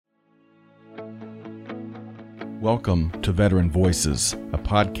Welcome to Veteran Voices, a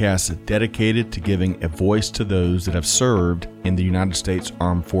podcast dedicated to giving a voice to those that have served in the United States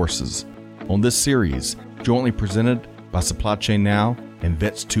Armed Forces. On this series, jointly presented by Supply Chain Now and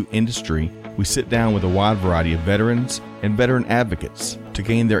Vets 2 Industry, we sit down with a wide variety of veterans and veteran advocates to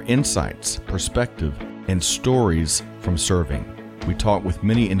gain their insights, perspective, and stories from serving. We talk with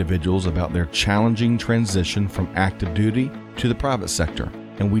many individuals about their challenging transition from active duty to the private sector,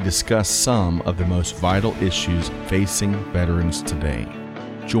 and we discuss some of the most vital issues facing veterans today.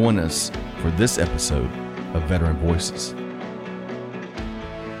 Join us for this episode of Veteran Voices.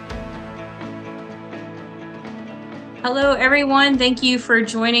 Hello, everyone. Thank you for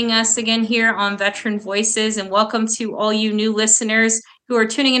joining us again here on Veteran Voices, and welcome to all you new listeners who are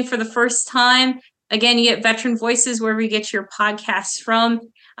tuning in for the first time. Again, you get Veteran Voices wherever you get your podcasts from.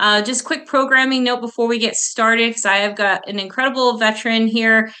 Just quick programming note before we get started, because I have got an incredible veteran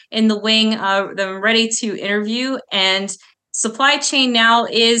here in the wing that I'm ready to interview. And Supply Chain Now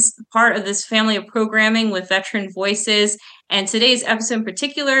is part of this family of programming with Veteran Voices. And today's episode in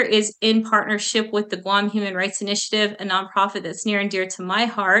particular is in partnership with the Guam Human Rights Initiative, a nonprofit that's near and dear to my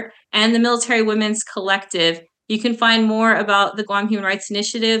heart, and the Military Women's Collective. You can find more about the Guam Human Rights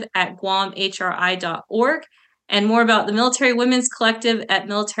Initiative at guamhri.org and more about the Military Women's Collective at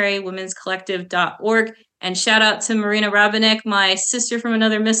militarywomenscollective.org. And shout out to Marina Rabanek, my sister from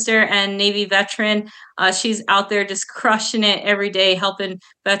another mister and Navy veteran. She's out there just crushing it every day, helping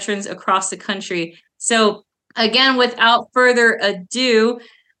veterans across the country. So again, without further ado,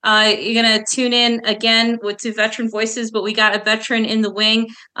 you're going to tune in again to Veteran Voices, but we got a veteran in the wing,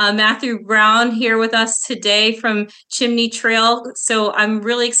 Matthew Brown, here with us today from Chimney Trail. So I'm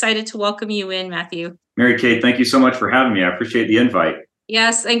really excited to welcome you in, Matthew. Mary Kate, thank you so much for having me. I appreciate the invite.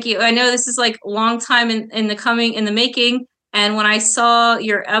 Yes, thank you. I know this is like a long time in the making. And when I saw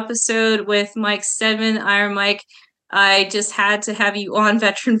your episode with Mike Stedman, Iron Mike, I just had to have you on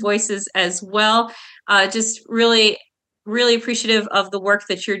Veteran Voices as well. Just really appreciative of the work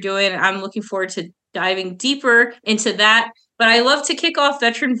that you're doing. I'm looking forward to diving deeper into that. But I love to kick off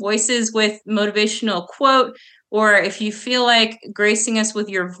Veteran Voices with motivational quote, or if you feel like gracing us with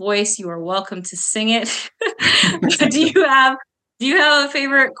your voice, you are welcome to sing it. Do you have a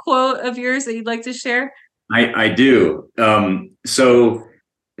favorite quote of yours that you'd like to share? I do.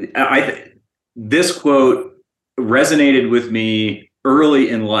 This quote resonated with me early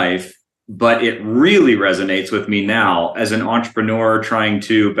in life, but it really resonates with me now as an entrepreneur trying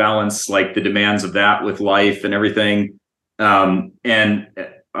to balance like the demands of that with life and everything. And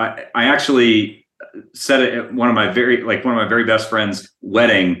I actually said it at one of my very best friends'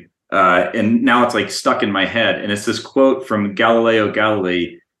 wedding. And now it's like stuck in my head. And it's this quote from Galileo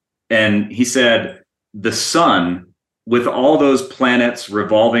Galilei. And he said, "The sun, with all those planets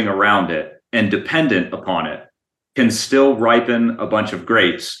revolving around it and dependent upon it, can still ripen a bunch of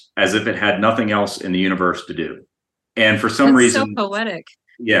grapes as if it had nothing else in the universe to do." And for some reason, so poetic.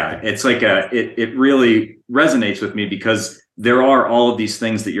 Yeah, it's like it really resonates with me because there are all of these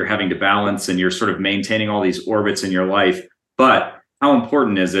things that you're having to balance and you're sort of maintaining all these orbits in your life. But how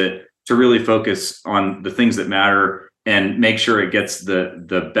important is it to really focus on the things that matter and make sure it gets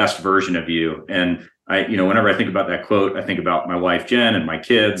the best version of you? And whenever I think about that quote, I think about my wife, Jen, and my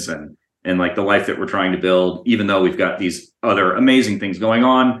kids and like the life that we're trying to build, even though we've got these other amazing things going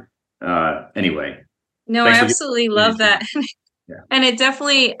on. Anyway. No, I absolutely love that. Yeah. And it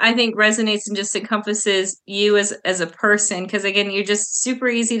definitely, I think, resonates and just encompasses you as a person. Because again, you're just super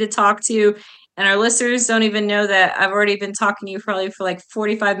easy to talk to. And our listeners don't even know that I've already been talking to you probably for like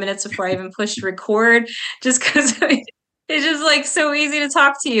 45 minutes before I even pushed record, just because it's just like so easy to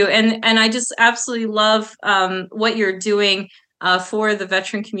talk to you. And I just absolutely love what you're doing for the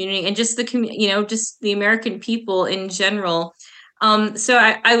veteran community and just just the American people in general. So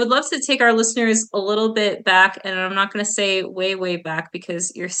I would love to take our listeners a little bit back, and I'm not going to say way, way back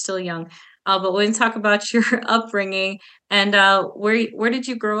because you're still young, but we're going to talk about your upbringing and where did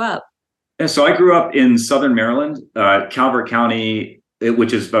you grow up? Yeah, so I grew up in Southern Maryland, Calvert County,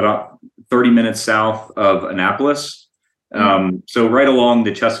 which is about 30 minutes south of Annapolis. So right along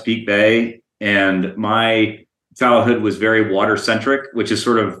the Chesapeake Bay, and my childhood was very water centric, which is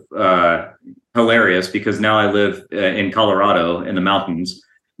sort of hilarious because now I live in Colorado in the mountains.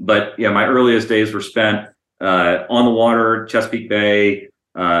 But yeah, my earliest days were spent on the water, Chesapeake Bay.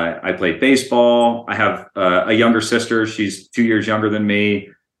 I played baseball. I have a younger sister. She's 2 years younger than me.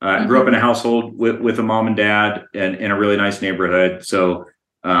 Grew up in a household with a mom and dad and in a really nice neighborhood. So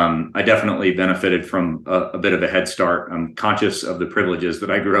I definitely benefited from a bit of a head start. I'm conscious of the privileges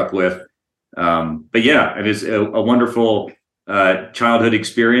that I grew up with. But yeah, it was a wonderful childhood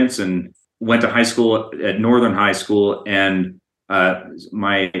experience. And went to high school at Northern High School, and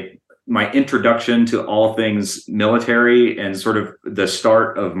my introduction to all things military and sort of the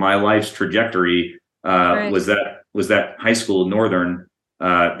start of my life's trajectory was that high school, Northern,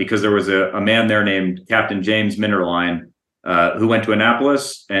 because there was a man there named Captain James Minderline, who went to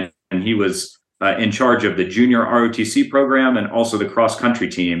Annapolis, and he was in charge of the junior ROTC program and also the cross country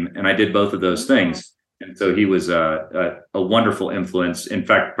team. And I did both of those things. And so he was a wonderful influence. In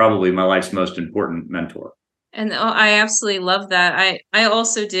fact, probably my life's most important mentor. And I absolutely love that. I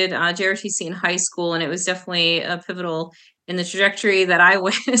also did JROTC in high school, and it was definitely pivotal in the trajectory that I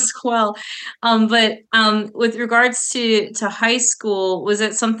went as well. But with regards to high school, was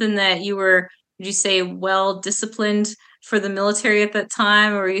it something that you were, would you say, well disciplined for the military at that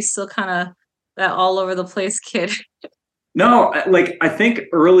time, or were you still kind of that all over the place kid? No, like I think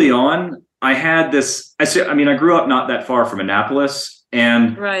early on I had this. I mean, I grew up not that far from Annapolis,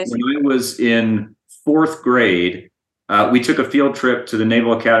 and when I was in 4th grade, we took a field trip to the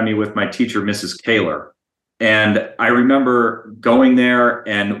Naval Academy with my teacher, Mrs. Kaler. And I remember going there,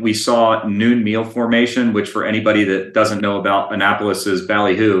 and we saw noon meal formation, which for anybody that doesn't know about Annapolis is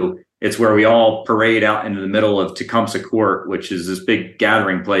ballyhoo. It's where we all parade out into the middle of Tecumseh Court, which is this big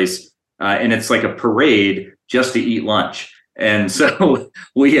gathering place. And it's like a parade just to eat lunch. And so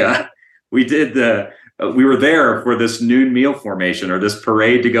we were there for this noon meal formation, or this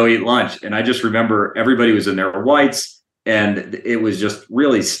parade to go eat lunch. And I just remember everybody was in their whites, and it was just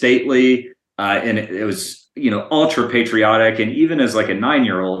really stately. And it was, ultra patriotic. And even as like a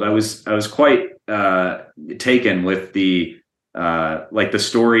 9-year-old, I was quite taken with the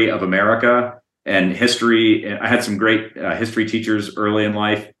story of America and history. And I had some great history teachers early in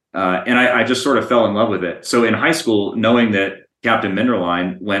life. And I just sort of fell in love with it. So in high school, knowing that Captain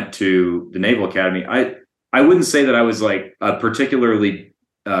Minderline went to the Naval Academy, I wouldn't say that I was like a particularly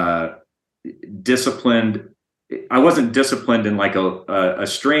disciplined. I wasn't disciplined in like a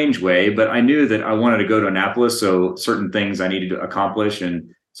strange way, but I knew that I wanted to go to Annapolis. So certain things I needed to accomplish.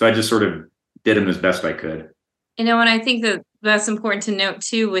 And so I just sort of did them as best I could. And I think that that's important to note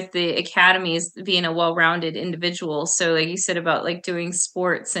too, with the academies being a well-rounded individual. So like you said about like doing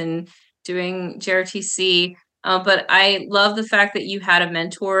sports and doing JRTC, but I love the fact that you had a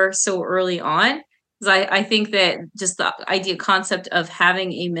mentor so early on. Because I think that just the concept of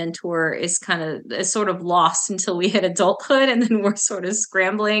having a mentor is sort of lost until we hit adulthood, and then we're sort of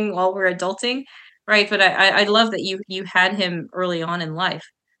scrambling while we're adulting, right? But I love that you had him early on in life.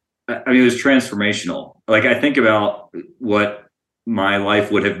 I mean, it was transformational. Like I think about what my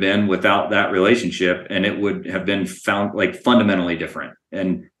life would have been without that relationship, and it would have been found like fundamentally different.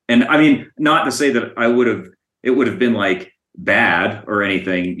 And I mean, not to say that it would have been like bad or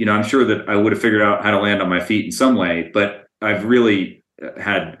anything. I'm sure that I would have figured out how to land on my feet in some way, but I've really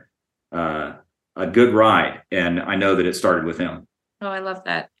had a good ride, and I know that it started with him. Oh, I love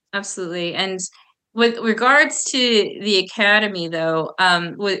that. Absolutely. And with regards to the academy, though,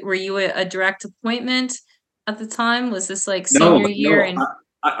 were you a direct appointment at the time? Was this like senior year? No.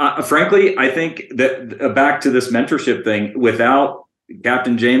 And frankly, I think that back to this mentorship thing, without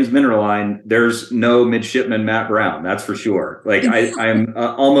Captain James Minderline, there's no midshipman Matt Brown. That's for sure. Like I'm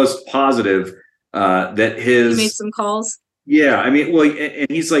almost positive that he made some calls. Yeah, I mean, well, and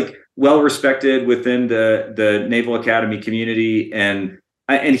he's like well respected within the Naval Academy community, and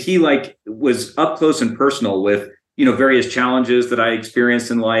he like was up close and personal with various challenges that I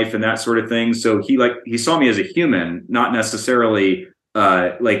experienced in life and that sort of thing. So he saw me as a human, not necessarily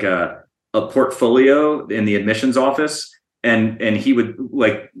like a portfolio in the admissions office. And he would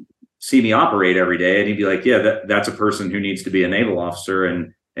like see me operate every day, and he'd be like, yeah, that's a person who needs to be a naval officer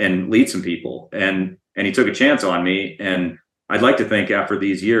and lead some people. And he took a chance on me. And I'd like to think after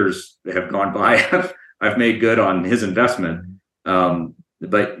these years that have gone by, I've made good on his investment.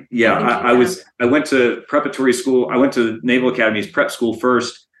 But yeah, I went to preparatory school. I went to Naval Academy's prep school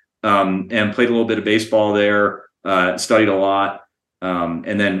first, and played a little bit of baseball there, studied a lot,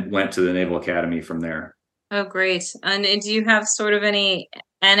 and then went to the Naval Academy from there. Oh, great. And do you have sort of any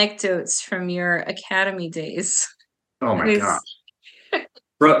anecdotes from your academy days? Oh my gosh.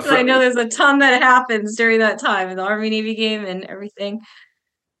 I know there's a ton that happens during that time in the Army-Navy game and everything.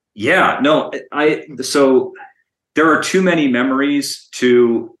 Yeah, no, so there are too many memories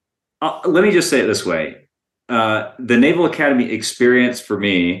to, let me just say it this way. The Naval Academy experience for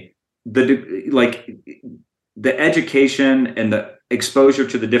me, the education and the exposure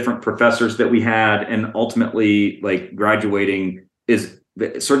to the different professors that we had, and ultimately like graduating, is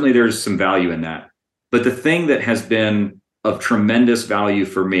certainly there's some value in that. But the thing that has been of tremendous value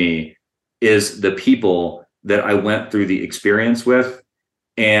for me is the people that I went through the experience with.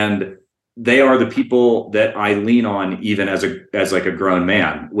 And they are the people that I lean on even as like a grown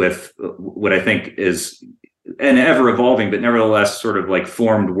man, with what I think is an ever evolving, but nevertheless sort of like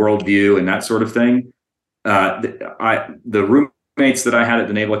formed worldview and that sort of thing. The roommates that I had at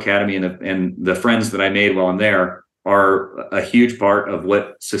the Naval Academy and the friends that I made while I'm there are a huge part of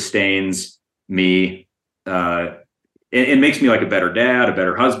what sustains me. It makes me like a better dad, a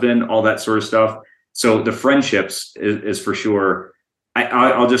better husband, all that sort of stuff. So the friendships is for sure.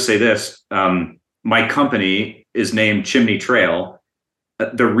 I'll just say this. My company is named Chimney Trail.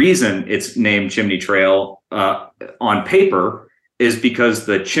 The reason it's named Chimney Trail on paper is because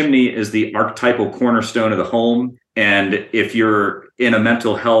the chimney is the archetypal cornerstone of the home. And if you're in a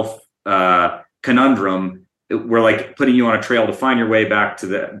mental health conundrum, we're like putting you on a trail to find your way back to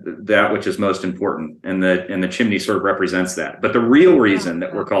that which is most important. And the chimney sort of represents that. But the real reason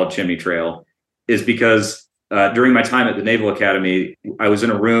that we're called Chimney Trail is because during my time at the Naval Academy, I was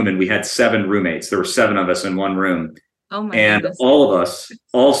in a room and we had 7 roommates. There were 7 of us in one room. Oh my and goodness. all of us,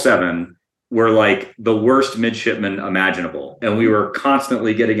 all 7, were like the worst midshipmen imaginable. And we were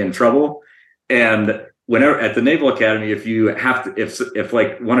constantly getting in trouble. And whenever at the Naval Academy, if you have to, if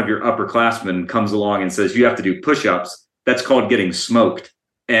like one of your upperclassmen comes along and says you have to do push-ups, that's called getting smoked.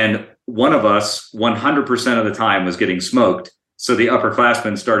 And one of us 100% of the time was getting smoked. So the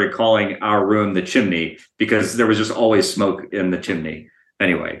upperclassmen started calling our room the chimney because there was just always smoke in the chimney.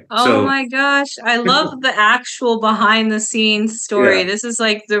 Anyway. Oh my gosh. I love the actual behind the scenes story. Yeah. This is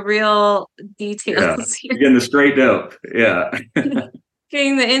like the real details here. You're getting the straight dope. Yeah.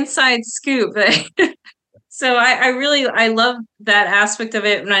 Getting the inside scoop. So I love that aspect of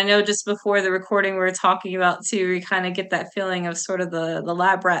it. And I know just before the recording we were talking about too, we kind of get that feeling of sort of the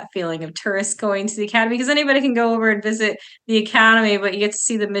lab rat feeling of tourists going to the academy, because anybody can go over and visit the academy, but you get to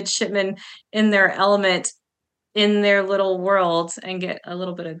see the midshipmen in their element, in their little world, and get a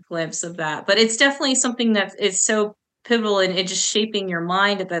little bit of glimpse of that. But it's definitely something that is so pivotal in it just shaping your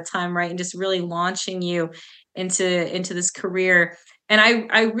mind at that time, right? And just really launching you into this career. And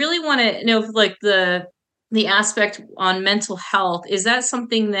I really want to know if like the aspect on mental health, is that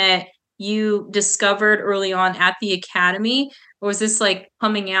something that you discovered early on at the academy, or was this like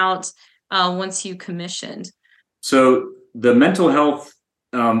coming out once you commissioned? So the mental health,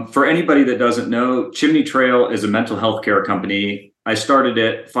 for anybody that doesn't know, Chimney Trail is a mental health care company. I started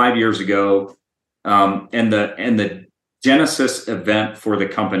it 5 years ago. And the genesis event for the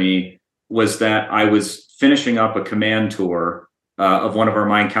company was that I was finishing up a command tour of one of our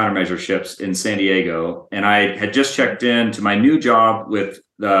mine countermeasure ships in San Diego. And I had just checked in to my new job with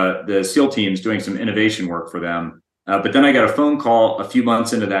the SEAL teams doing some innovation work for them. But then I got a phone call a few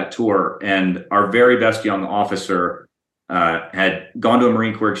months into that tour, and our very best young officer had gone to a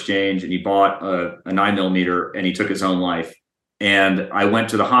Marine Corps exchange, and he bought a 9mm and he took his own life. And I went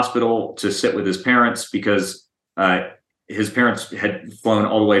to the hospital to sit with his parents because his parents had flown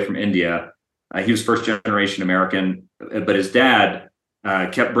all the way from India. He was first generation American, but his dad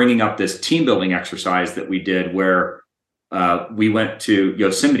kept bringing up this team building exercise that we did where we went to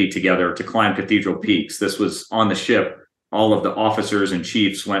Yosemite together to climb Cathedral Peaks. This was on the ship. All of the officers and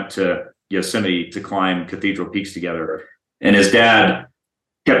chiefs went to Yosemite to climb Cathedral Peaks together. And his dad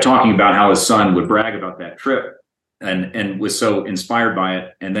kept talking about how his son would brag about that trip and was so inspired by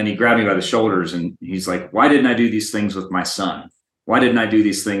it. And then he grabbed me by the shoulders and he's like, why didn't I do these things with my son? Why didn't I do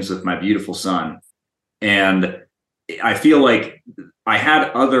these things with my beautiful son? And I feel like I had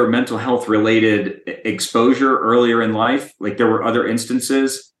other mental health related exposure earlier in life. Like there were other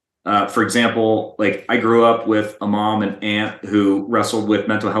instances. For example, like I grew up with a mom and aunt who wrestled with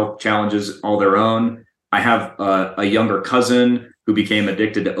mental health challenges all their own. I have a younger cousin who became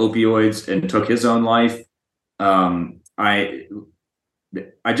addicted to opioids and took his own life. I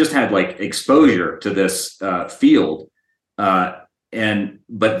just had like exposure to this field. But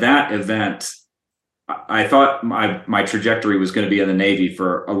that event, I thought my trajectory was going to be in the Navy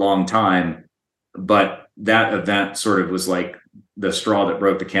for a long time, but that event sort of was like the straw that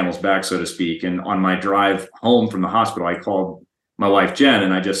broke the camel's back, so to speak. And on my drive home from the hospital, I called my wife, Jen,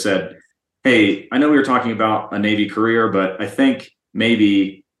 and I just said, hey, I know we were talking about a Navy career, but I think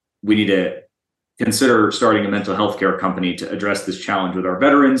maybe we need to consider starting a mental health care company to address this challenge with our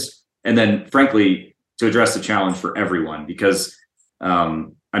veterans. And then frankly, to address the challenge for everyone, because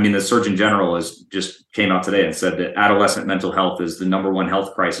the Surgeon General just came out today and said that adolescent mental health is the #1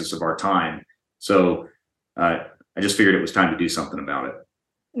 health crisis of our time. So I just figured it was time to do something about it.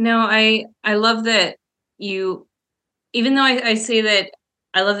 No, I love that you, even though I say that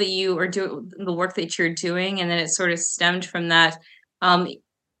I love that you are doing the work that you're doing, and then it sort of stemmed from that.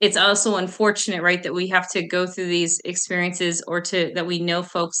 it's also unfortunate, right, that we have to go through these experiences, or that we know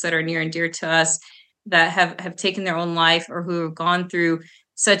folks that are near and dear to us that have taken their own life, or who have gone through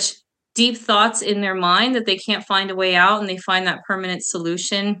such deep thoughts in their mind that they can't find a way out, and they find that permanent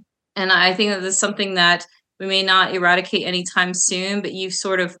solution. And I think that this is something that we may not eradicate anytime soon, but you've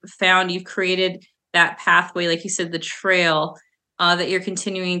created that pathway, like you said, the trail, that you're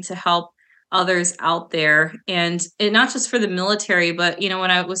continuing to help others out there. And not just for the military, but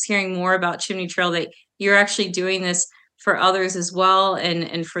when I was hearing more about Chimney Trail, that you're actually doing this for others as well,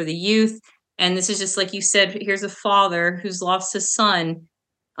 and for the youth. And this is just like you said, here's a father who's lost his son.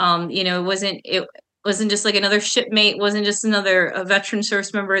 It wasn't just like another shipmate, wasn't just another a veteran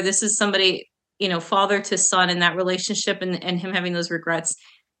service member. This is somebody, father to son, in that relationship, and him having those regrets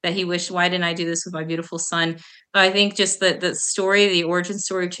that he wished, why didn't I do this with my beautiful son? But I think just the origin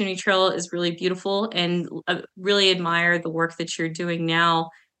story of Chimney Trail is really beautiful, and really admire the work that you're doing now.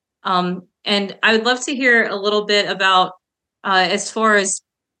 And I would love to hear a little bit about, as far as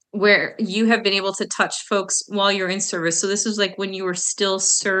where you have been able to touch folks while you're in service. So this was like when you were still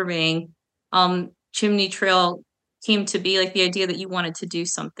serving, Chimney Trail came to be, like the idea that you wanted to do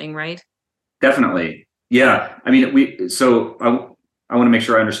something, right? Definitely. Yeah. I mean, I want to make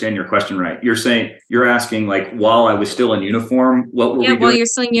sure I understand your question right. You're asking, like, while I was still in uniform, what were we doing? While you're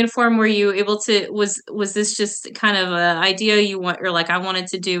still in uniform, were you able to, was this just kind of an idea you want, or like, I wanted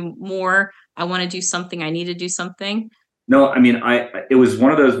to do more, I want to do something, I need to do something? No, I mean, it was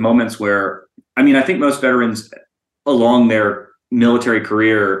one of those moments where, I mean, I think most veterans along their military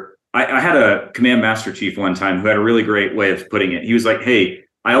career, I had a command master chief one time who had a really great way of putting it. He was like, hey,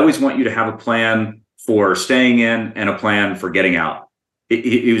 I always want you to have a plan for staying in and a plan for getting out.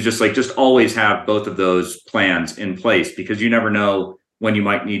 He was just like, just always have both of those plans in place, because you never know when you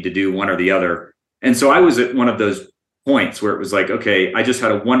might need to do one or the other. And so I was at one of those points where it was like, okay, I just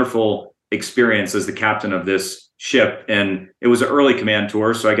had a wonderful experience as the captain of this ship, and it was an early command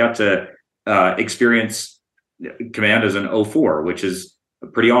tour, so I got to experience command as an 04, which is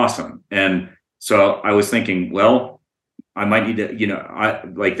pretty awesome. And so I was thinking, well, I might need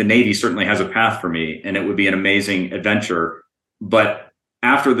to, like, the Navy certainly has a path for me, and it would be an amazing adventure. But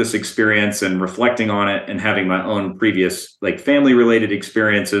after this experience and reflecting on it and having my own previous, like, family related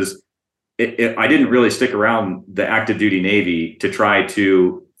experiences, I didn't really stick around the active duty Navy to try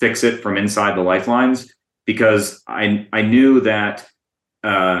to fix it from inside the lifelines, because I knew that,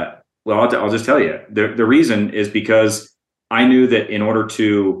 I'll just tell you, the reason is because I knew that in order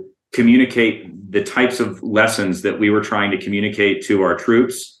to communicate the types of lessons that we were trying to communicate to our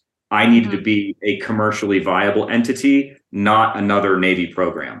troops, I needed to be a commercially viable entity, not another Navy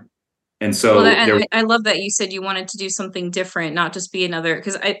program. And so I love that you said you wanted to do something different, not just be another,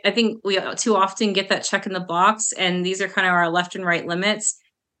 because I think we too often get that check in the box, and these are kind of our left and right limits.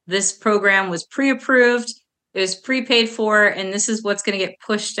 This program was pre-approved, it was prepaid for, and this is what's going to get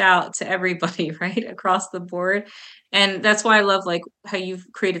pushed out to everybody, right, across the board. And that's why I love, like, how you've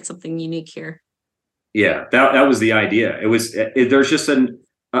created something unique here. Yeah, that was the idea. There's just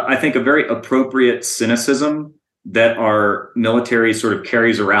I think, a very appropriate cynicism that our military sort of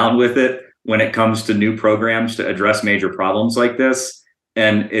carries around with it when it comes to new programs to address major problems like this.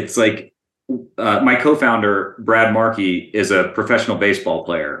 And it's like, my co-founder, Brad Markey, is a professional baseball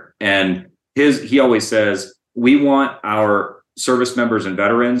player. And he always says, we want our service members and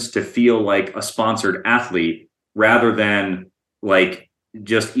veterans to feel like a sponsored athlete rather than like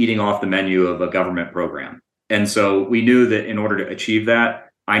just eating off the menu of a government program. And so we knew that in order to achieve that,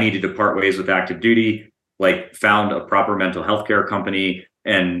 I needed to part ways with active duty, like found a proper mental health care company,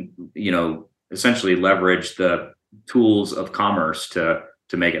 and, essentially leverage the tools of commerce to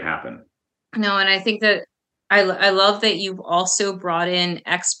make it happen. No, and I think that I love that you've also brought in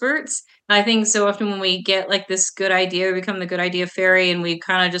experts. I think so often when we get like this good idea, we become the good idea fairy, and we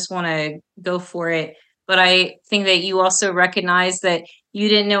kind of just want to go for it. But I think that you also recognize that you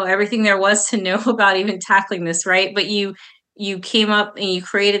didn't know everything there was to know about even tackling this, right? But you came up and you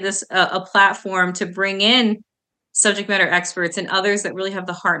created this a platform to bring in subject matter experts and others that really have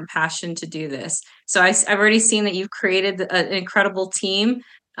the heart and passion to do this. So I've already seen that you've created an incredible team,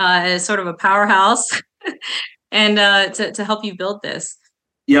 as sort of a powerhouse, and to help you build this.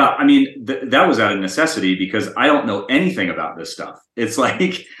 Yeah, I mean, that was out of necessity, because I don't know anything about this stuff. It's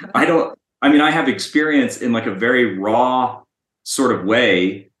like, I have experience in like a very raw sort of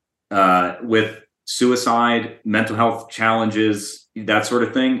way with suicide, mental health challenges, that sort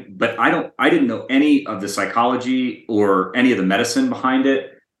of thing. But I didn't know any of the psychology or any of the medicine behind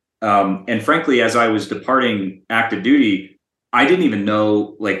it. And frankly, as I was departing active duty, I didn't even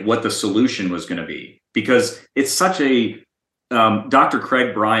know like what the solution was going to be, because it's such a Dr.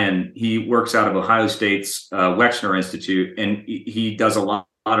 Craig Bryan, he works out of Ohio State's Wexner Institute, and he does a lot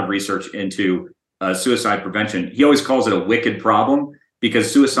of research into suicide prevention. He always calls it a wicked problem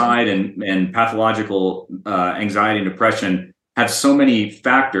because suicide and pathological anxiety and depression have so many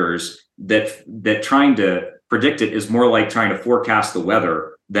factors that trying to predict it is more like trying to forecast the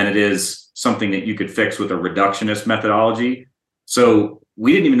weather than it is something that you could fix with a reductionist methodology. So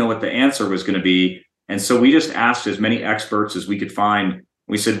we didn't even know what the answer was going to be. And so we just asked as many experts as we could find.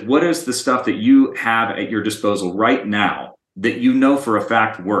 We said, what is the stuff that you have at your disposal right now that you know for a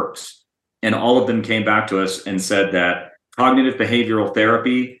fact works? And all of them came back to us and said that cognitive behavioral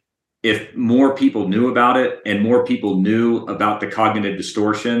therapy, if more people knew about it and more people knew about the cognitive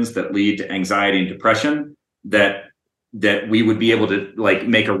distortions that lead to anxiety and depression, that we would be able to like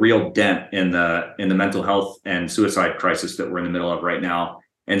make a real dent in the mental health and suicide crisis that we're in the middle of right now.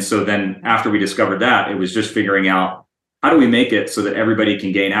 And so then after we discovered that, it was just figuring out how do we make it so that everybody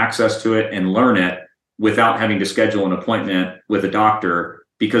can gain access to it and learn it without having to schedule an appointment with a doctor,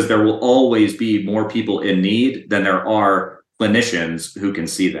 because there will always be more people in need than there are clinicians who can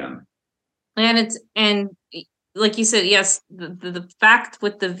see them. And like you said, yes, the fact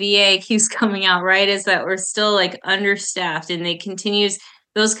with the VA keeps coming out, right, is that we're still like understaffed, and they continues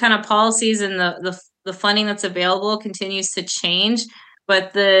those kind of policies, and the funding that's available continues to change.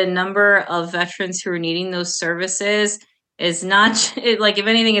 But the number of veterans who are needing those services is not like, if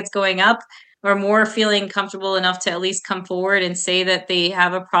anything, it's going up, or more feeling comfortable enough to at least come forward and say that they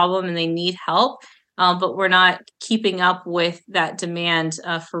have a problem and they need help. But we're not keeping up with that demand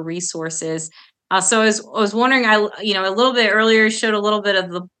for resources. So I was wondering, a little bit earlier showed a little bit of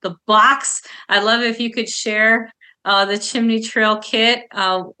the box. I'd love if you could share the Chimney Trail kit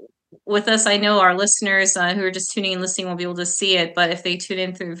with us. I know our listeners who are just tuning and listening won't be able to see it, but if they tune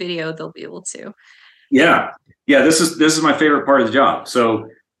in through video, they'll be able to. Yeah. This is my favorite part of the job. So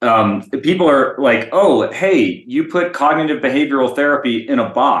people are like, oh, hey, you put cognitive behavioral therapy in a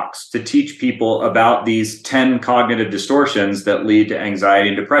box to teach people about these 10 cognitive distortions that lead to anxiety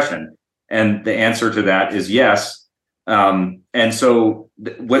and depression. And the answer to that is yes. And so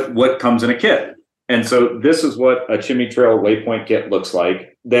what comes in a kit? And so this is what a Chimney Trail Waypoint kit looks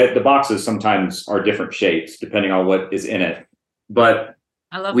like. The boxes sometimes are different shapes depending on what is in it. But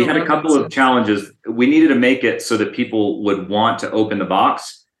we had a couple of challenges. We needed to make it so that people would want to open the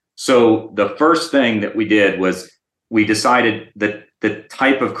box. So the first thing that we did was we decided that the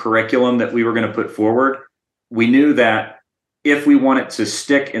type of curriculum that we were going to put forward, we knew that if we want it to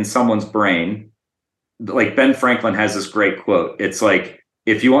stick in someone's brain, like Ben Franklin has this great quote. It's like,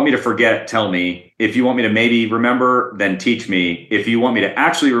 if you want me to forget, tell me. If you want me to maybe remember, then teach me. If you want me to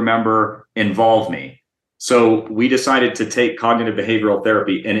actually remember, involve me. So we decided to take cognitive behavioral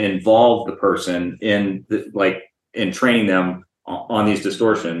therapy and involve the person in training them on these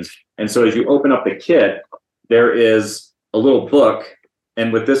distortions. And so as you open up the kit, there is a little book.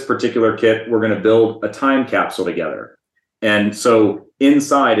 And with this particular kit, we're going to build a time capsule together. And so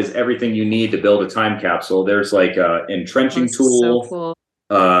inside is everything you need to build a time capsule. There's like a entrenching tool, so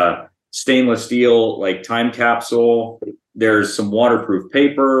cool. Stainless steel, like time capsule. There's some waterproof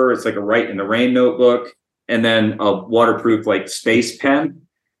paper. It's like a write in the rain notebook, and then a waterproof like space pen.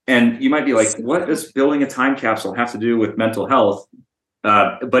 And you might be like, what does building a time capsule have to do with mental health?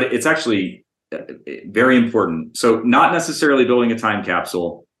 But it's actually very important. So not necessarily building a time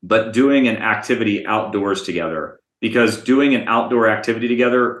capsule, but doing an activity outdoors together. Because doing an outdoor activity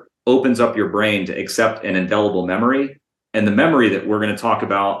together opens up your brain to accept an indelible memory. And the memory that we're going to talk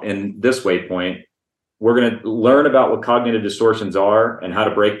about in this waypoint, we're going to learn about what cognitive distortions are and how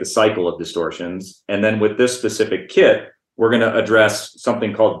to break the cycle of distortions. And then with this specific kit, we're going to address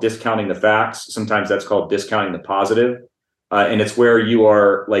something called discounting the facts. Sometimes that's called discounting the positive. And it's where you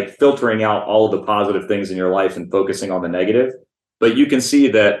are like filtering out all of the positive things in your life and focusing on the negative. But you can see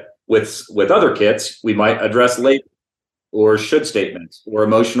that with other kits, we might address labels or should statements or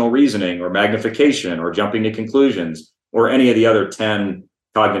emotional reasoning or magnification or jumping to conclusions or any of the other 10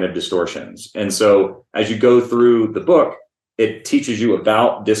 cognitive distortions. And so as you go through the book, it teaches you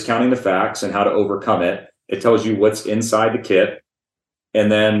about discounting the facts and how to overcome it. It tells you what's inside the kit.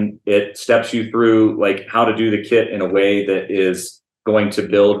 And then it steps you through like how to do the kit in a way that is going to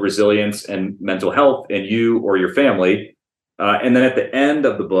build resilience and mental health in you or your family. And then at the end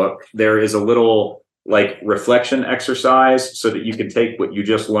of the book, there is a little like reflection exercise so that you can take what you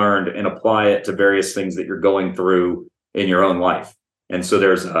just learned and apply it to various things that you're going through in your own life. And so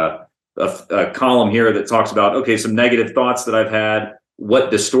there's a column here that talks about, okay, some negative thoughts that I've had,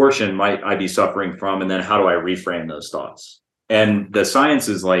 what distortion might I be suffering from? And then how do I reframe those thoughts? And the science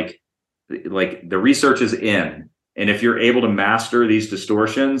is like the research is in, And if you're able to master these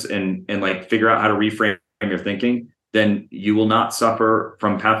distortions and like figure out how to reframe your thinking, then you will not suffer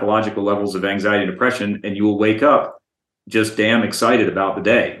from pathological levels of anxiety and depression, and you will wake up just damn excited about the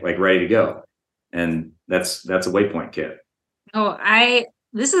day, like ready to go. And that's a Waypoint kit. Oh,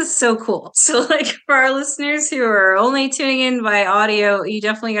 this is so cool. So like for our listeners who are only tuning in by audio, you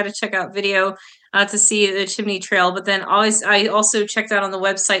definitely got to check out video to see the Chimney Trail. But then I also checked out on the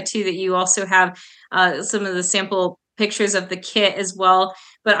website too that you also have some of the sample pictures of the kit as well.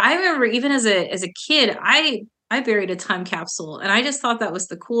 But I remember even as a kid, I buried a time capsule, and I just thought that was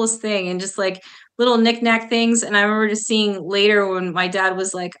the coolest thing, and just like little knickknack things. And I remember just seeing later when my dad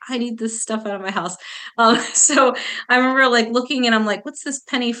was like, I need this stuff out of my house. So I remember like looking, and I'm like, what's this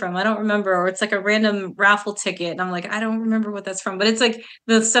penny from? I don't remember. Or it's like a random raffle ticket. And I'm like, I don't remember what that's from, but it's like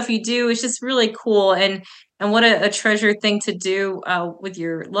the stuff you do is just really cool. And what a treasured thing to do with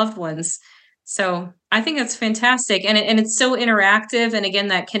your loved ones. So I think that's fantastic. And it's so interactive. And again,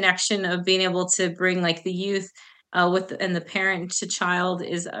 that connection of being able to bring like the youth and the parent to child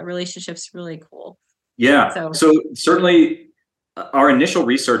is relationships really cool. Yeah. So certainly our initial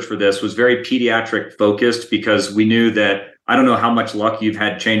research for this was very pediatric focused, because we knew that, I don't know how much luck you've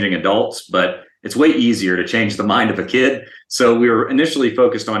had changing adults, but it's way easier to change the mind of a kid. So we were initially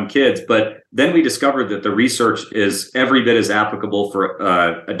focused on kids, but then we discovered that the research is every bit as applicable for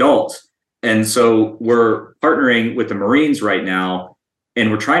adults. And so we're partnering with the Marines right now,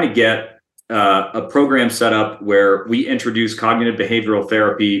 and we're trying to get a program set up where we introduce cognitive behavioral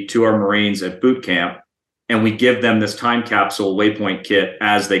therapy to our Marines at boot camp, and we give them this time capsule Waypoint kit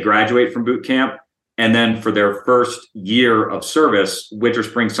as they graduate from boot camp. And then for their first year of service, winter,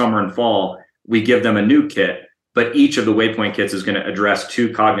 spring, summer, and fall, we give them a new kit. But each of the Waypoint kits is going to address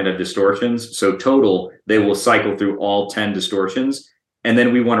 2 cognitive distortions. So total, they will cycle through all 10 distortions. And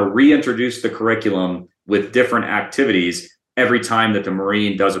then we want to reintroduce the curriculum with different activities every time that the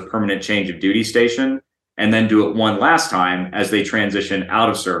Marine does a permanent change of duty station, and then do it one last time as they transition out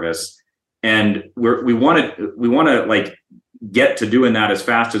of service. And we want to like get to doing that as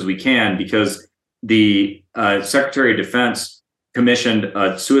fast as we can, because the Secretary of Defense commissioned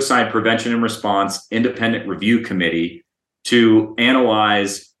a suicide prevention and response independent review committee to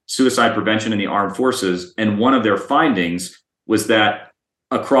analyze suicide prevention in the armed forces. And one of their findings was that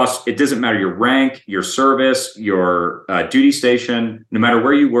across, it doesn't matter your rank, your service, your duty station, no matter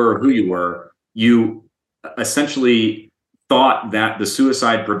where you were or who you were, you essentially thought that the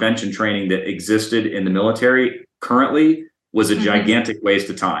suicide prevention training that existed in the military currently was a gigantic waste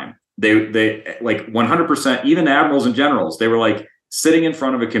of time. They like 100%, even admirals and generals, they were like, sitting in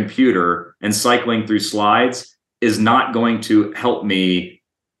front of a computer and cycling through slides is not going to help me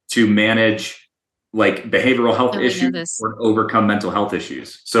to manage like behavioral health issues or overcome mental health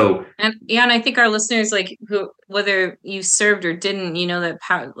issues. So, and I think our listeners, like whether you served or didn't, you know, that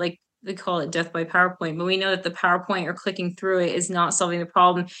like we call it death by PowerPoint, but we know that the PowerPoint or clicking through it is not solving the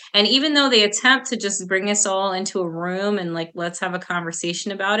problem. And even though they attempt to just bring us all into a room and like, let's have a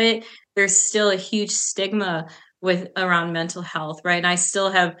conversation about it, there's still a huge stigma around mental health. Right. And I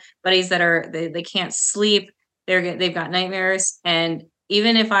still have buddies that they can't sleep. They've got nightmares. And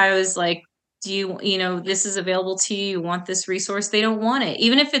even if I was like, you know, this is available to you, you want this resource, they don't want it.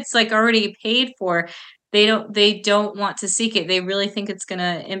 Even if it's like already paid for, they don't want to seek it. They really think it's going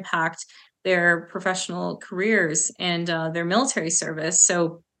to impact their professional careers and their military service.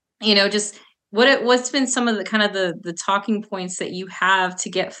 So, you know, just what's been some of the kind of the talking points that you have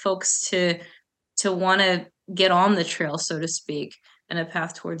to get folks to want to get on the trail, so to speak, and a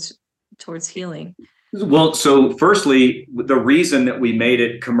path towards healing? Well, so firstly, the reason that we made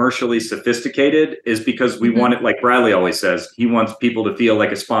it commercially sophisticated is because we want it, like Bradley always says, he wants people to feel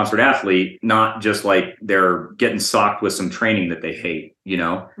like a sponsored athlete, not just like they're getting socked with some training that they hate, you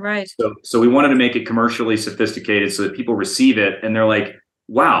know? Right. So we wanted to make it commercially sophisticated so that people receive it and they're like,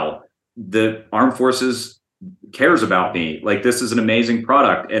 wow, the armed forces cares about me. Like, this is an amazing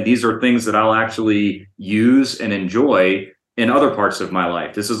product. And these are things that I'll actually use and enjoy in other parts of my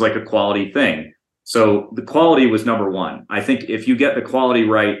life. This is like a quality thing. So the quality was number one. I think if you get the quality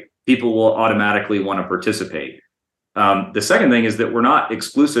right, people will automatically want to participate. The second thing is that we're not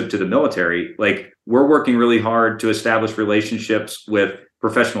exclusive to the military. Like, we're working really hard to establish relationships with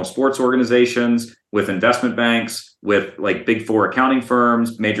professional sports organizations, with investment banks, with like Big Four accounting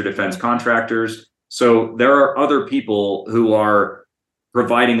firms, major defense contractors. So there are other people who are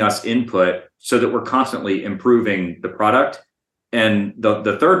providing us input so that we're constantly improving the product. And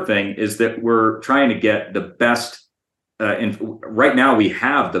the third thing is that we're trying to get the best. And right now we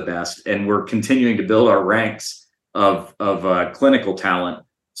have the best, and we're continuing to build our ranks of clinical talent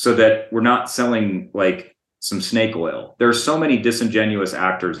so that we're not selling like some snake oil. There are so many disingenuous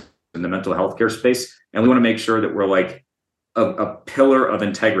actors in the mental health care space, and we want to make sure that we're like a pillar of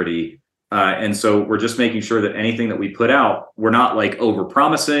integrity. And so we're just making sure that anything that we put out, we're not like over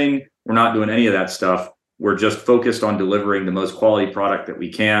promising. We're not doing any of that stuff. We're just focused on delivering the most quality product that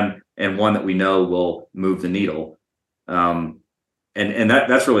we can, and one that we know will move the needle. And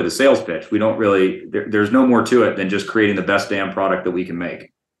that's really the sales pitch. We don't really, there's no more to it than just creating the best damn product that we can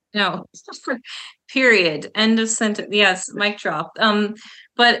make. No, period. End of sentence. Yes, mic drop.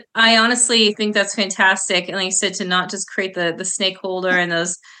 But I honestly think that's fantastic. And like you said, to not just create the stakeholder and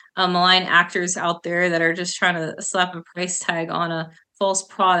those malign actors out there that are just trying to slap a price tag on a false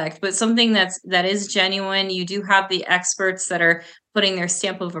product, but something that is genuine. You do have the experts that are putting their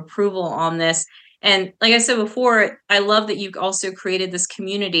stamp of approval on this. And like I said before, I love that you've also created this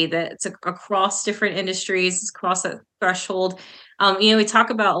community that's across different industries, across that threshold. We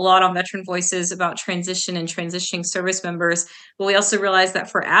talk about a lot on Veteran Voices about transition and transitioning service members, but we also realize that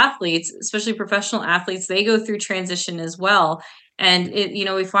for athletes, especially professional athletes, they go through transition as well. And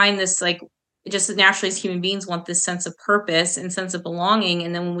we find this like just naturally as human beings want this sense of purpose and sense of belonging.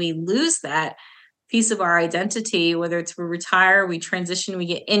 And then when we lose that piece of our identity, whether it's we retire, we transition, we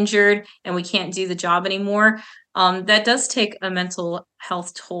get injured, and we can't do the job anymore, that does take a mental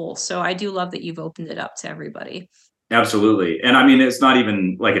health toll. So I do love that you've opened it up to everybody. Absolutely. And I mean, it's not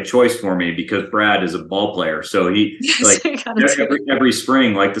even like a choice for me because Brad is a ball player. So he like every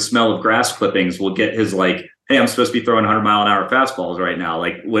spring, like the smell of grass clippings will get his like, hey, I'm supposed to be throwing 100-mile-an-hour fastballs right now.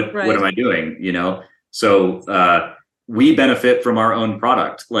 Like what am I doing? So we benefit from our own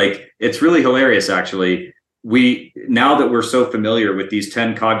product. Like it's really hilarious. Actually, now that we're so familiar with these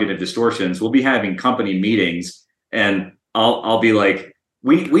 10 cognitive distortions, we'll be having company meetings and I'll be like,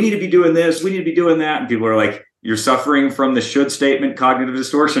 we need to be doing this. We need to be doing that. And people are like, you're suffering from the should statement cognitive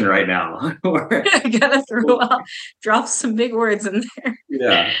distortion right now. I gotta drop some big words in there.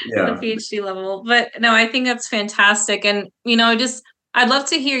 Yeah. At the PhD level. But no, I think that's fantastic. And, I'd love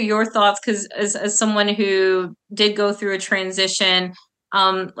to hear your thoughts because as someone who did go through a transition,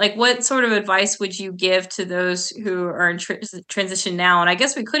 like what sort of advice would you give to those who are in transition now? And I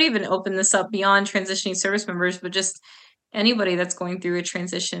guess we could even open this up beyond transitioning service members, but just anybody that's going through a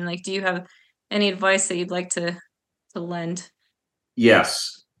transition. Like, do you have any advice that you'd like to lend?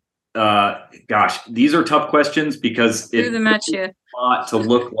 Yes. Gosh, these are tough questions because it's a lot to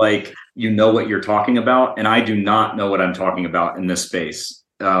look like you know what you're talking about, and I do not know what I'm talking about in this space.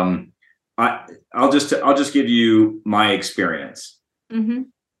 I'll just give you my experience. Mm-hmm.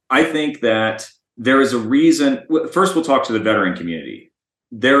 I think that there is a reason. First, we'll talk to the veteran community.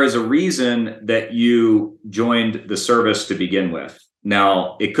 There is a reason that you joined the service to begin with.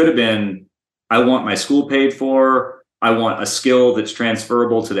 Now, it could have been, I want my school paid for. I want a skill that's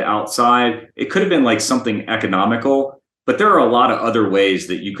transferable to the outside. It could have been like something economical, but there are a lot of other ways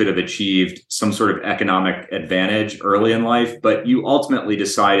that you could have achieved some sort of economic advantage early in life, but you ultimately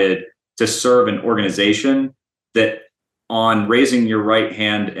decided to serve an organization that on raising your right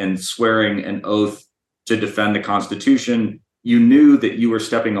hand and swearing an oath to defend the Constitution, you knew that you were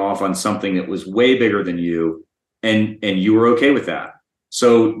stepping off on something that was way bigger than you, and you were okay with that.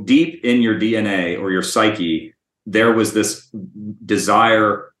 So deep in your DNA or your psyche, there was this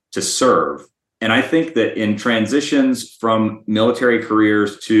desire to serve. And I think that in transitions from military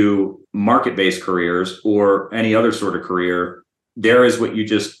careers to market-based careers or any other sort of career, there is what you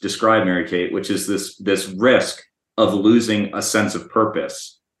just described, Mary Kate, which is this risk of losing a sense of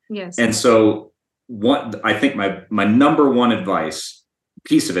purpose. Yes. And so I think my number one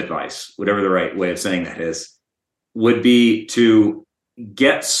piece of advice, whatever the right way of saying that is, would be to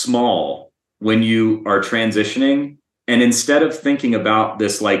get small when you are transitioning. And instead of thinking about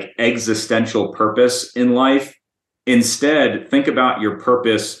this like existential purpose in life, instead think about your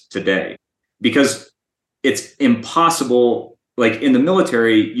purpose today, because it's impossible. Like in the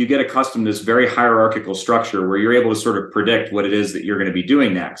military, you get accustomed to this very hierarchical structure where you're able to sort of predict what it is that you're going to be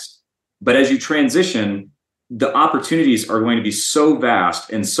doing next. But as you transition, the opportunities are going to be so vast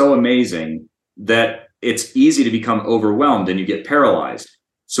and so amazing that it's easy to become overwhelmed and you get paralyzed.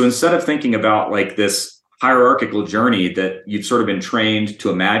 So instead of thinking about like this hierarchical journey that you've sort of been trained to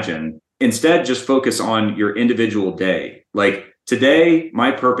imagine, instead just focus on your individual day. Like today,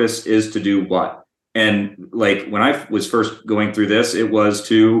 my purpose is to do what? And like when I was first going through this, it was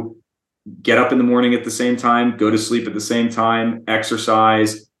to get up in the morning at the same time, go to sleep at the same time,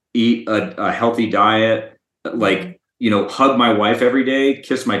 exercise, eat a healthy diet, like, hug my wife every day,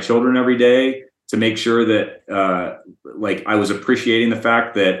 kiss my children every day, to make sure that like I was appreciating the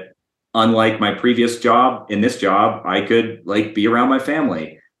fact that unlike my previous job, in this job, I could like be around my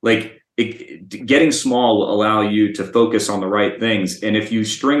family. Like getting small will allow you to focus on the right things. And if you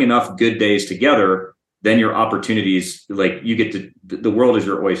string enough good days together, then your opportunities, like you get to, the world is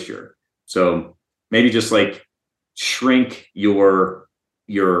your oyster. So maybe just like shrink your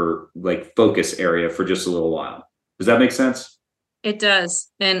like focus area for just a little while. Does that make sense? It does.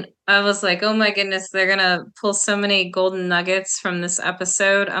 And I was like, oh my goodness, they're going to pull so many golden nuggets from this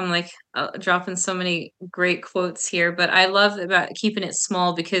episode. I'm like dropping so many great quotes here, but I love about keeping it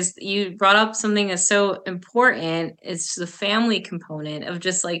small because you brought up something that's so important. It's the family component of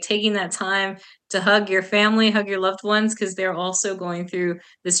just like taking that time to hug your family, hug your loved ones, because they're also going through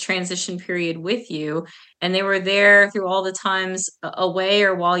this transition period with you. And they were there through all the times away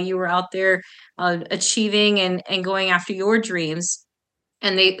or while you were out there achieving and going after your dreams.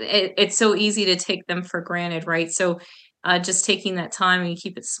 And it's so easy to take them for granted, right? So just taking that time and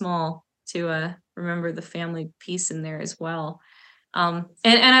keep it small to remember the family piece in there as well. And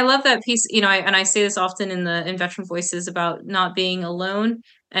I love that piece, I say this often in Veteran Voices about not being alone.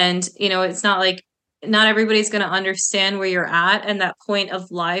 And, it's not like not everybody's going to understand where you're at and that point of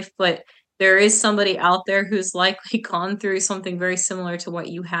life, but there is somebody out there who's likely gone through something very similar to what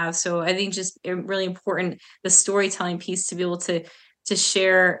you have. So I think just really important, the storytelling piece to be able to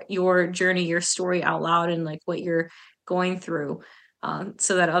share your journey, your story out loud and like what you're going through,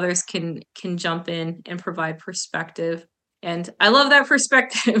 so that others can jump in and provide perspective. And I love that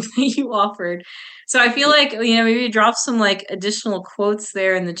perspective that you offered. So I feel like, maybe drop some like additional quotes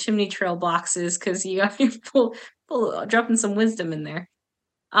there in the Chimney Trail boxes because you're dropping some wisdom in there.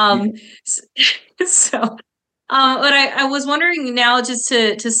 So, but I was wondering now just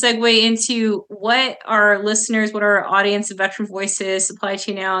to segue into what our listeners, what our audience of Veteran Voices, Supply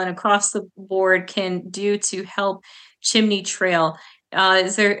Chain Now, and across the board can do to help Chimney Trail.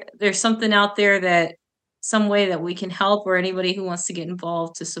 Is there's something out there some way that we can help, or anybody who wants to get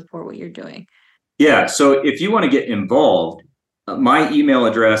involved to support what you're doing? Yeah. So if you want to get involved, my email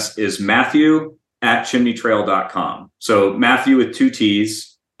address is matthew@chimneytrail.com. So Matthew with 2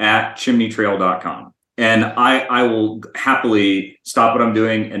 T's at chimneytrail.com. And I will happily stop what I'm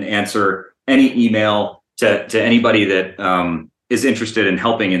doing and answer any email to anybody that is interested in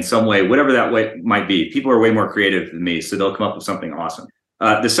helping in some way, whatever that way might be. People are way more creative than me, so they'll come up with something awesome.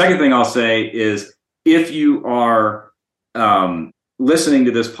 The second thing I'll say is if you are listening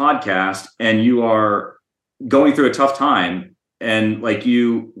to this podcast and you are going through a tough time and like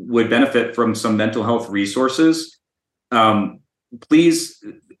you would benefit from some mental health resources, please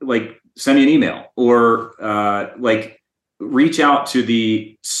like send me an email or like reach out to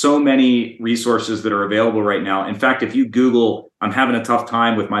the so many resources that are available right now. In fact, if you Google, I'm having a tough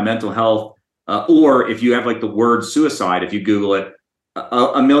time with my mental health, or if you have like the word suicide, if you Google it,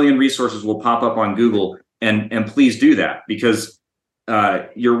 a million resources will pop up on Google, and please do that because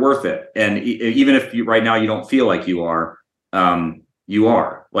you're worth it. And even if right now you don't feel like you are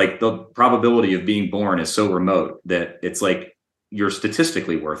like the probability of being born is so remote that it's like you're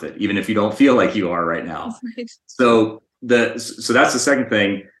statistically worth it, even if you don't feel like you are right now. Right. So that's the second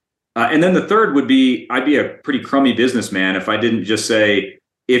thing. And then the third would be, I'd be a pretty crummy businessman if I didn't just say,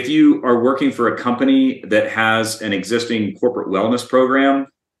 if you are working for a company that has an existing corporate wellness program,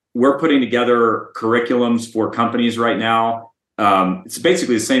 we're putting together curriculums for companies right now. It's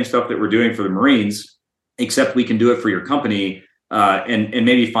basically the same stuff that we're doing for the Marines, except we can do it for your company and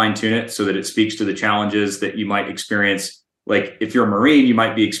maybe fine tune it so that it speaks to the challenges that you might experience. Like if you're a Marine, you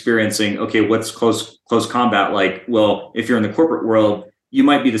might be experiencing, okay, what's close combat like? Well, if you're in the corporate world, you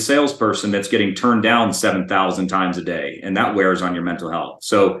might be the salesperson that's getting turned down 7,000 times a day, and that wears on your mental health.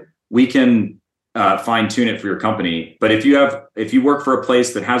 So we can fine tune it for your company. But if you work for a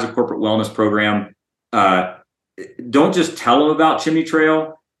place that has a corporate wellness program, don't just tell them about Chimney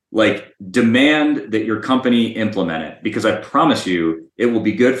Trail. Like demand that your company implement it, because I promise you, it will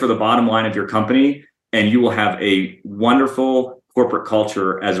be good for the bottom line of your company, and you will have a wonderful corporate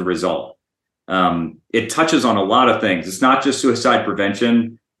culture as a result. It touches on a lot of things. It's not just suicide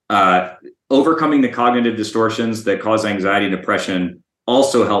prevention. Overcoming the cognitive distortions that cause anxiety and depression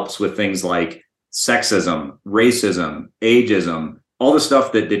also helps with things like sexism, racism, ageism, all the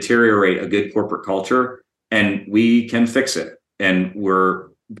stuff that deteriorate a good corporate culture, and we can fix it. And we're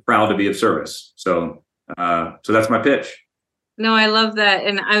proud to be of service. So that's my pitch. No, I love that.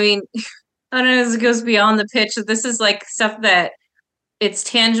 And I mean, I don't know, this goes beyond the pitch. This is like stuff that it's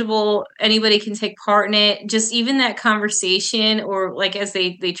tangible. Anybody can take part in it. Just even that conversation, or like as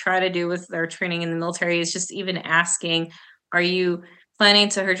they try to do with their training in the military, is just even asking, are you planning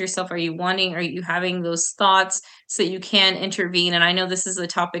to hurt yourself? Are you having those thoughts so that you can intervene? And I know this is a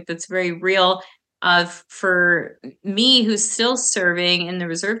topic that's very real. for me, who's still serving in the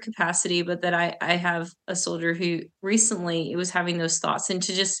reserve capacity, but that I have a soldier who recently was having those thoughts, and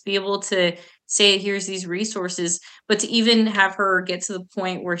to just be able to say, here's these resources, but to even have her get to the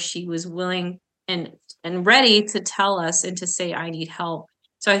point where she was willing and ready to tell us and to say, I need help.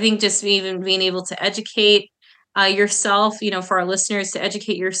 So I think just even being able to educate yourself, for our listeners, to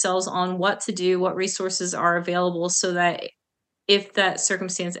educate yourselves on what to do, what resources are available, so that if that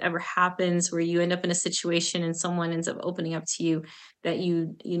circumstance ever happens where you end up in a situation and someone ends up opening up to you, that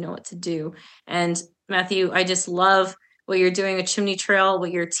you know what to do. And Matthew, I just love what you're doing with Chimney Trail,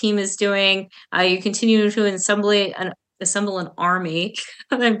 what your team is doing. You continue to assemble an army.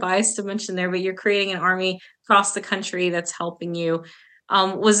 I'm biased to mention there, but you're creating an army across the country that's helping you.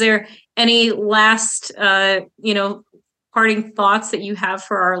 Was there any last, parting thoughts that you have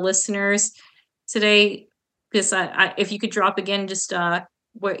for our listeners today? Because if you could drop again just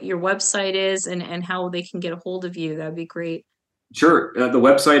what your website is and how they can get a hold of you, that'd be great. Sure. The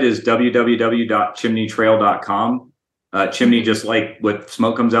website is www.chimneytrail.com. Chimney, just like what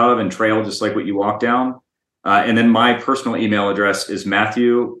smoke comes out of, and trail, just like what you walk down. And then my personal email address is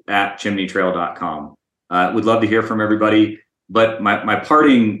matthew@chimneytrail.com. Would love to hear from everybody. But my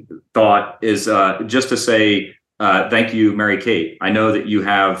parting thought is just to say thank you, Mary Kate. I know that you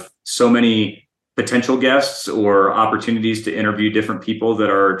have so many potential guests or opportunities to interview different people that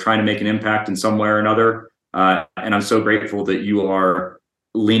are trying to make an impact in some way or another. And I'm so grateful that you are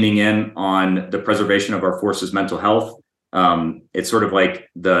leaning in on the preservation of our forces' mental health. It's sort of like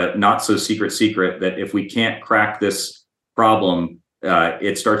the not so secret that if we can't crack this problem,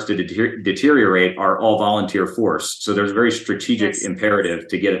 it starts to deteriorate our all volunteer force. So there's a very strategic imperative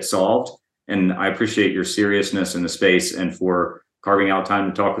to get it solved. And I appreciate your seriousness in the space and for carving out time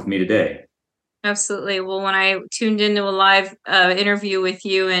to talk with me today. Absolutely. Well, when I tuned into a live interview with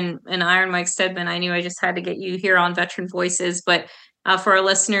you and Iron Mike Stedman, I knew I just had to get you here on Veteran Voices. But for our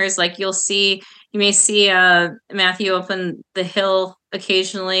listeners, like you may see Matthew up on the Hill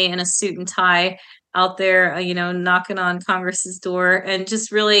occasionally in a suit and tie out there, knocking on Congress's door, and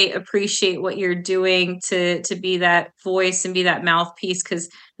just really appreciate what you're doing to be that voice and be that mouthpiece, because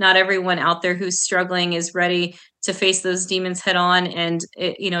not everyone out there who's struggling is ready to face those demons head on. And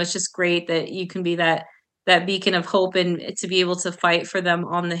it's just great that you can be that beacon of hope and to be able to fight for them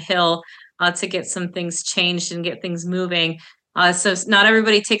on the Hill to get some things changed and get things moving. So not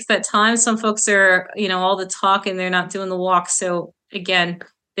everybody takes that time. Some folks are, all the talk and they're not doing the walk. So again,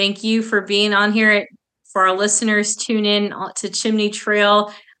 thank you for being on here. For our listeners, tune in to Chimney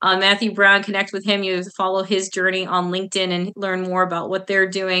Trail. Matthew Brown, connect with him. You follow his journey on LinkedIn and learn more about what they're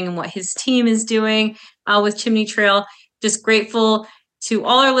doing and what his team is doing with Chimney Trail. Just grateful to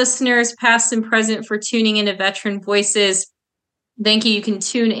all our listeners, past and present, for tuning into Veteran Voices. Thank you. You can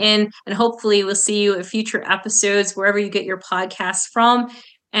tune in, and hopefully we'll see you at future episodes wherever you get your podcasts from.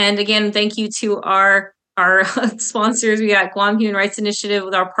 And again, thank you to our sponsors. We got Guam Human Rights Initiative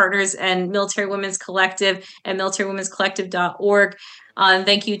with our partners and Military Women's Collective and militarywomen'scollective.org.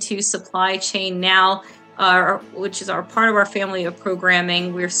 Thank you to Supply Chain Now, which is our part of our family of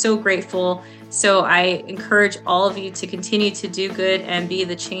programming. We're so grateful. So I encourage all of you to continue to do good and be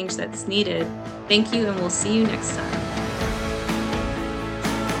the change that's needed. Thank you, and we'll see you next time.